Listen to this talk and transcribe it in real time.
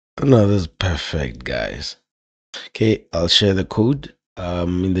No, that's perfect, guys. Okay, I'll share the code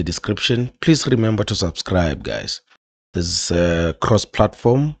in the description. Please remember to subscribe, guys. There's a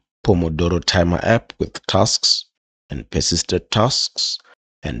cross-platform Pomodoro timer app with tasks and persistent tasks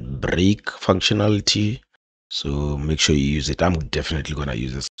and break functionality. So make sure you use it. I'm definitely gonna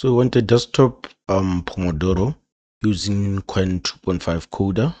use this. So I want a desktop Pomodoro using Qwen 2.5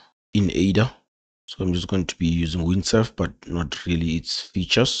 coder in Ada. So I'm just going to be using Windsurf, but not really its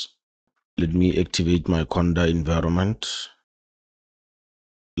features. Let me activate my Conda environment.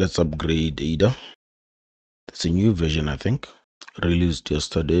 Let's upgrade Ada. It's a new version, I think. Released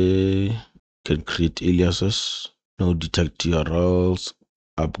yesterday. Can create aliases. No detect URLs.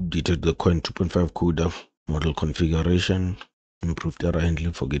 Updated the Qwen 2.5 coder. Model configuration. Improved error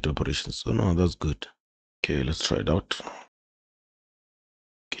handling for gate operations. So no, that's good. Okay, let's try it out.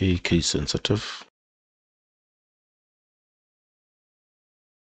 Okay, case sensitive.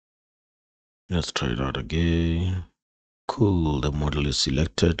 Let's try it out again. Cool, the model is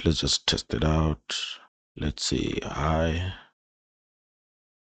selected. Let's just test it out. Let's say hi.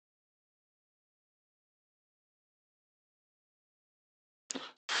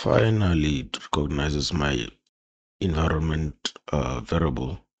 Finally, it recognizes my environment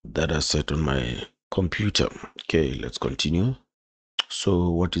variable that I set on my computer. Okay, let's continue. So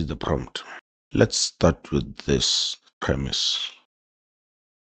what is the prompt? Let's start with this premise.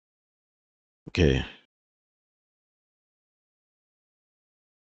 Okay.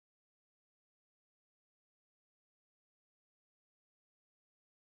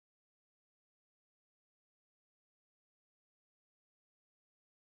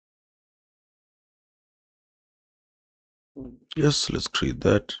 Yes, let's create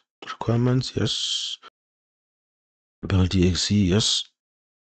that. Requirements, yes. Build exe, yes.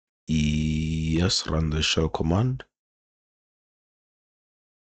 Yes, run the shell command.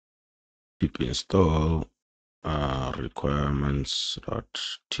 Pip install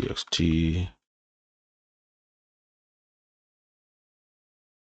requirements.txt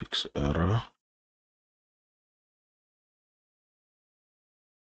fix error.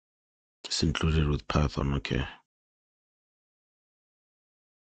 It's included with Python, okay.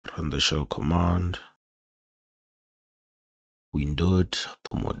 Run the shell command. Windowed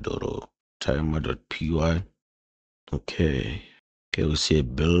Pomodoro timer.py. Okay. Okay, we see a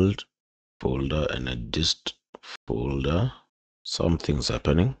build folder and a dist folder. Something's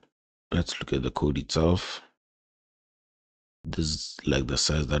happening. Let's look at the code itself. This is like the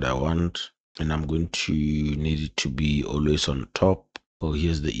size that I want, and I'm going to need it to be always on top. Oh,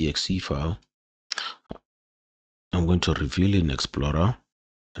 here's the exe file. I'm going to reveal in Explorer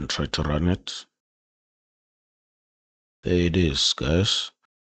and try to run it. There it is, guys.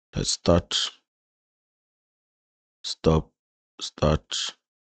 Let's start, stop, start.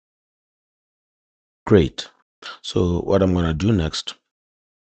 Great. So what I'm going to do next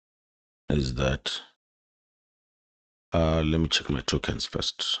is that, let me check my tokens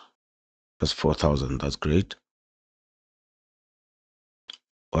first. That's 4,000. That's great.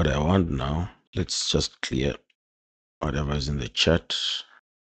 What I want now, let's just clear whatever is in the chat.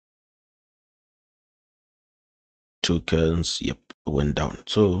 Tokens, yep, went down.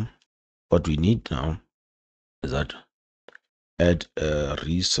 So what we need now is that add a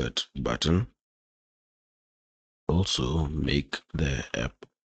reset button. Also make the app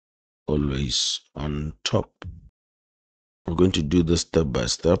always on top. We're going to do this step by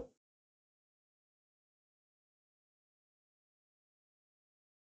step.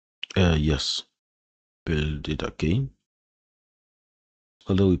 Yes, build it again.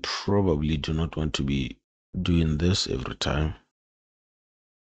 Although we probably do not want to be doing this every time.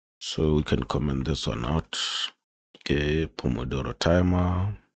 So we can comment this one out. Okay, Pomodoro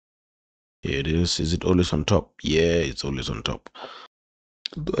timer. Here it is. Is it always on top? Yeah, it's always on top.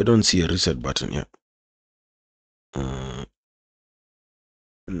 I don't see a reset button yet.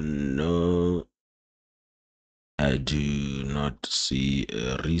 No, I do not see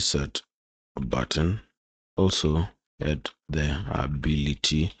a reset button. Also, add the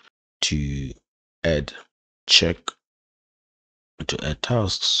ability to add check to add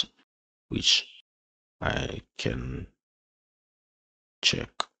tasks, which I can check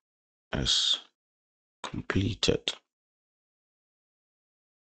as completed.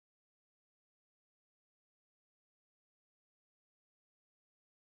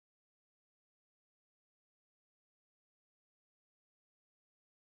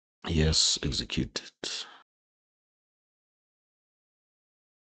 Yes, executed.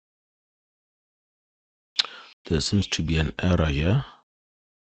 There seems to be an error here.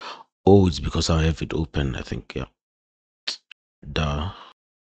 Oh, it's because I have it open, I think. Yeah. Duh.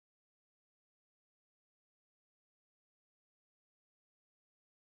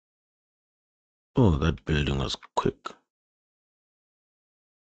 Oh, that building was quick.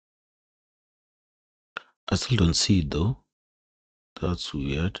 I still don't see it though. That's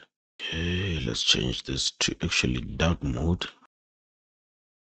weird. Okay, let's change this to actually dark mode.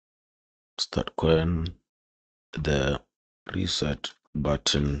 Start Qwen. The reset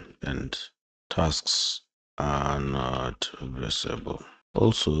button and tasks are not visible.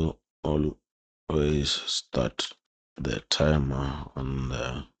 Also, always start the timer on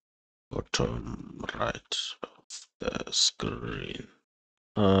the bottom right of the screen.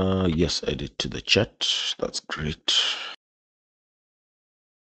 Yes, I did to the chat. That's great.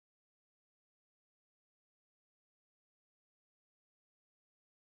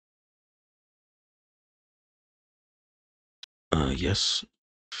 Yes,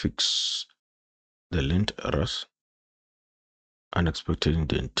 fix the lint errors, unexpected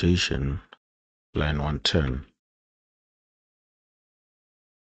indentation, line 110.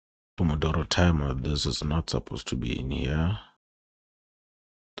 Pomodoro timer, this is not supposed to be in here.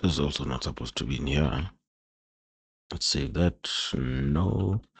 This is also not supposed to be in here. Let's save that.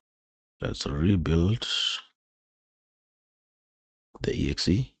 No. Let's rebuild the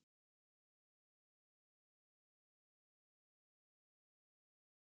exe.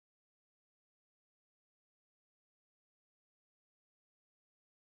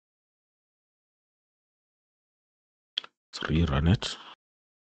 Let's rerun it.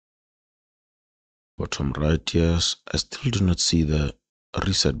 Bottom right, yes. I still do not see the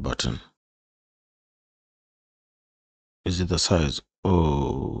reset button. Is it the size?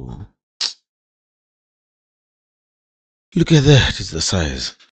 Oh, look at that. It's the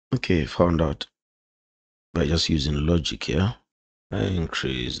size. Okay, found out by just using logic here. I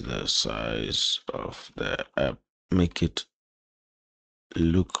increase the size of the app, make it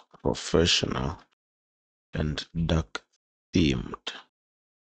look professional and dark themed.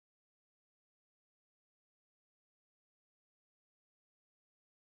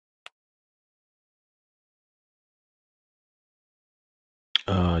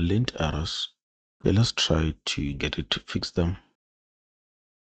 Lint errors. Okay, let's try to get it to fix them.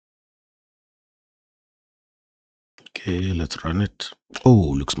 Okay, let's run it.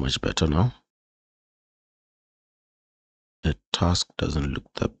 Oh, looks much better now. The task doesn't look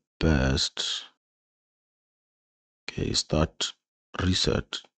the best. Okay, start,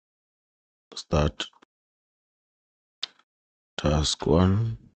 reset, start task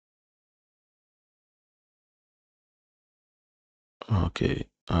one. Okay,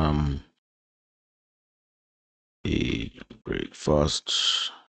 eat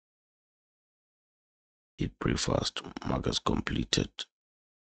breakfast. Eat breakfast. Mark as completed.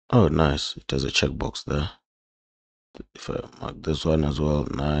 Oh, nice. It has a checkbox there. If I mark this one as well,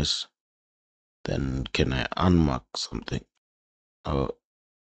 nice. Then can I unmark something? Oh,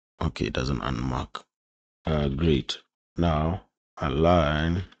 okay, it doesn't unmark. Great. Now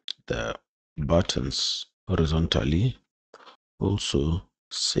align the buttons horizontally. Also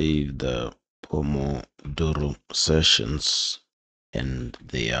save the Pomodoro sessions and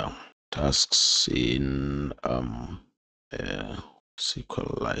their tasks in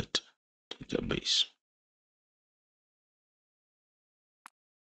SQLite database.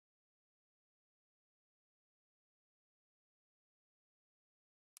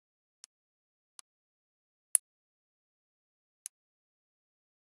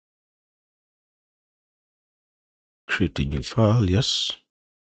 Create a new file, yes.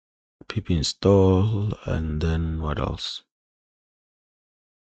 Pip install, and then what else?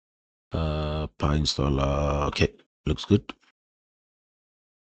 Py installer. Okay, looks good.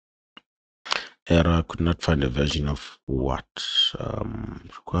 Error, could not find a version of what?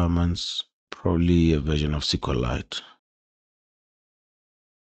 Requirements, probably a version of SQLite.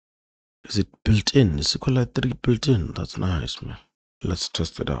 Is it built in? Is SQLite 3 built in? That's nice, man. Let's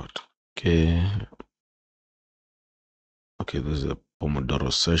test it out. Okay. Okay, there's a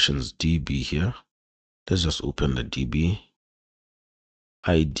Pomodoro Sessions DB here. Let's just open the DB.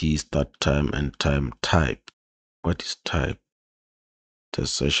 ID, start time, and time type. What is type? It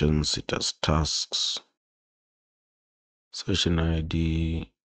has sessions, it has tasks. Session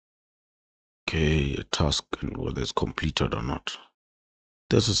ID. Okay, a task and whether it's completed or not.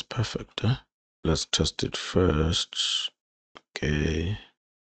 This is perfect, eh? Let's test it first. Okay.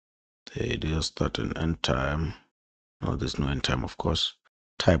 The idea start and end time. No, there's no end time, of course.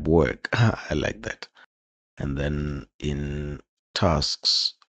 Type work. I like that. And then in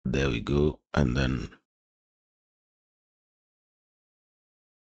tasks, there we go. And then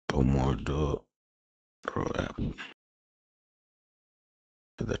Pomodoro app.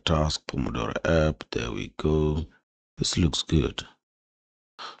 The task Pomodoro app. There we go. This looks good.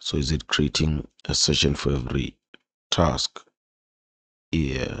 So is it creating a session for every task?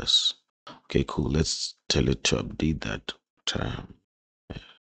 Yes. Okay, cool. Let's tell it to update that time.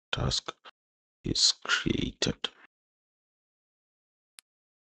 Task is created.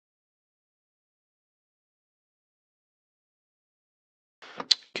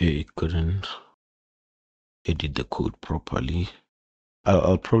 Okay, couldn't edit the code properly.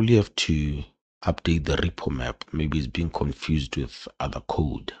 I'll probably have to update the repo map. Maybe it's being confused with other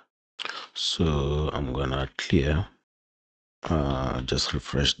code. So I'm gonna clear, just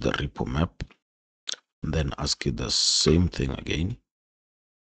refresh the repo map, then ask it the same thing again.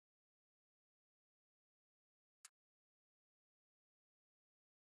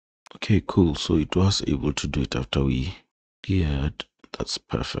 Okay, cool. So it was able to do it after we cleared. That's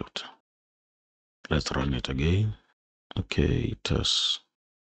perfect. Let's run it again. Okay, it has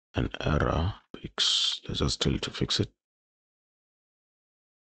an error. Let's just tell it to fix it.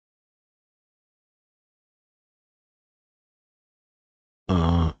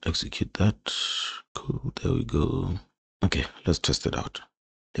 Execute that. Cool. There we go. Okay, let's test it out.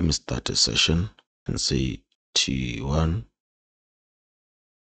 Let me start a session and say T1,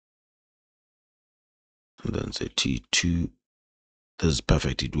 and then say T2. This is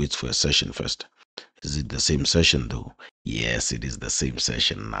perfect. It waits for a session first. Is it the same session though? Yes, it is the same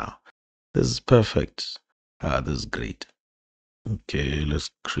session now. This is perfect. This is great. Okay,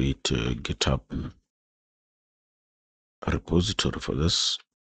 let's create a GitHub repository for this.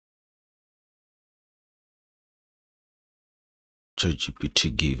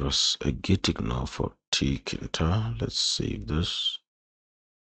 ChatGPT gave us a git ignore for tkinter. Let's save this.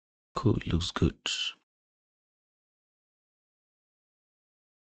 Cool, looks good.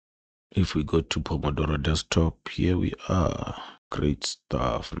 If we go to Pomodoro desktop, here we are. Great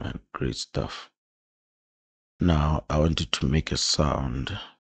stuff, man. Great stuff. Now I wanted to make a sound.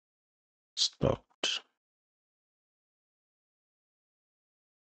 Stopped.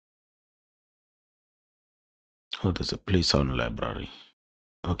 Oh, there's a play sound library.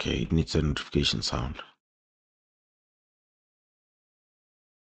 Okay, it needs a notification sound.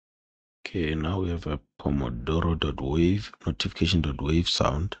 Okay, now we have a pomodoro.wave notification.wave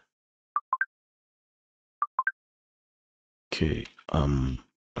sound. Okay,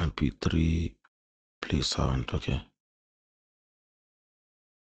 MP3 play sound. Okay,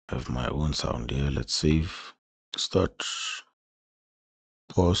 I have my own sound here. Let's save. Start.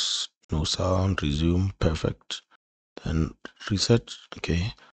 Pause. No sound. Resume. Perfect. Then reset.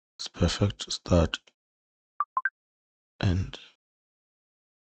 Okay, it's perfect. Start. End.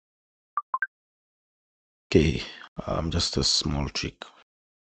 Okay, just a small trick.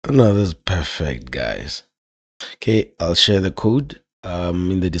 No, this is perfect, guys. Okay, I'll share the code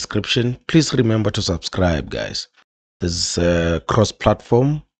in the description. Please remember to subscribe, guys. This is a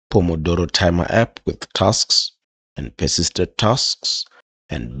cross-platform Pomodoro timer app with tasks and persistent tasks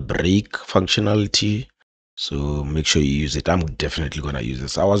and break functionality. So make sure you use it. I'm definitely gonna use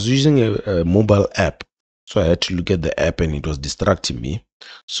this. I was using a mobile app, so I had to look at the app and it was distracting me.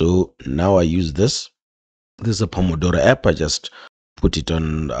 So now I use this. This is a Pomodoro app. I just put it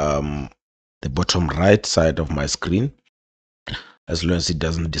on the bottom right side of my screen, as long as it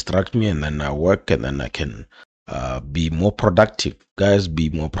doesn't distract me, and then I work, and then I can be more productive. Guys, be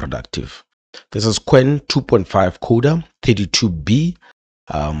more productive. This is Qwen 2.5 coder, 32B.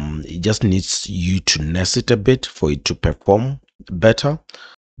 It just needs you to nest it a bit for it to perform better.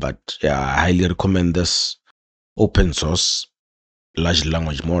 But yeah, I highly recommend this open source large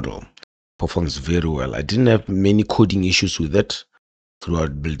language model. Performs very well. I didn't have many coding issues with it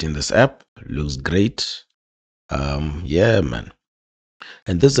throughout building this app. Looks great. Yeah, man.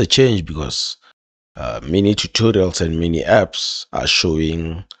 And this is a change because many tutorials and many apps are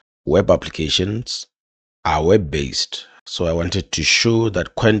showing web applications are web-based. So I wanted to show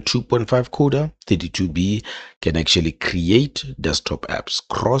that Qwen 2.5 coder 32B can actually create desktop apps,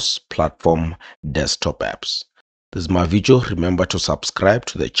 cross-platform desktop apps. This is my video. Remember to subscribe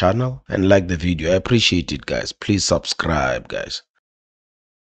to the channel and like the video. I appreciate it, guys. Please subscribe, guys.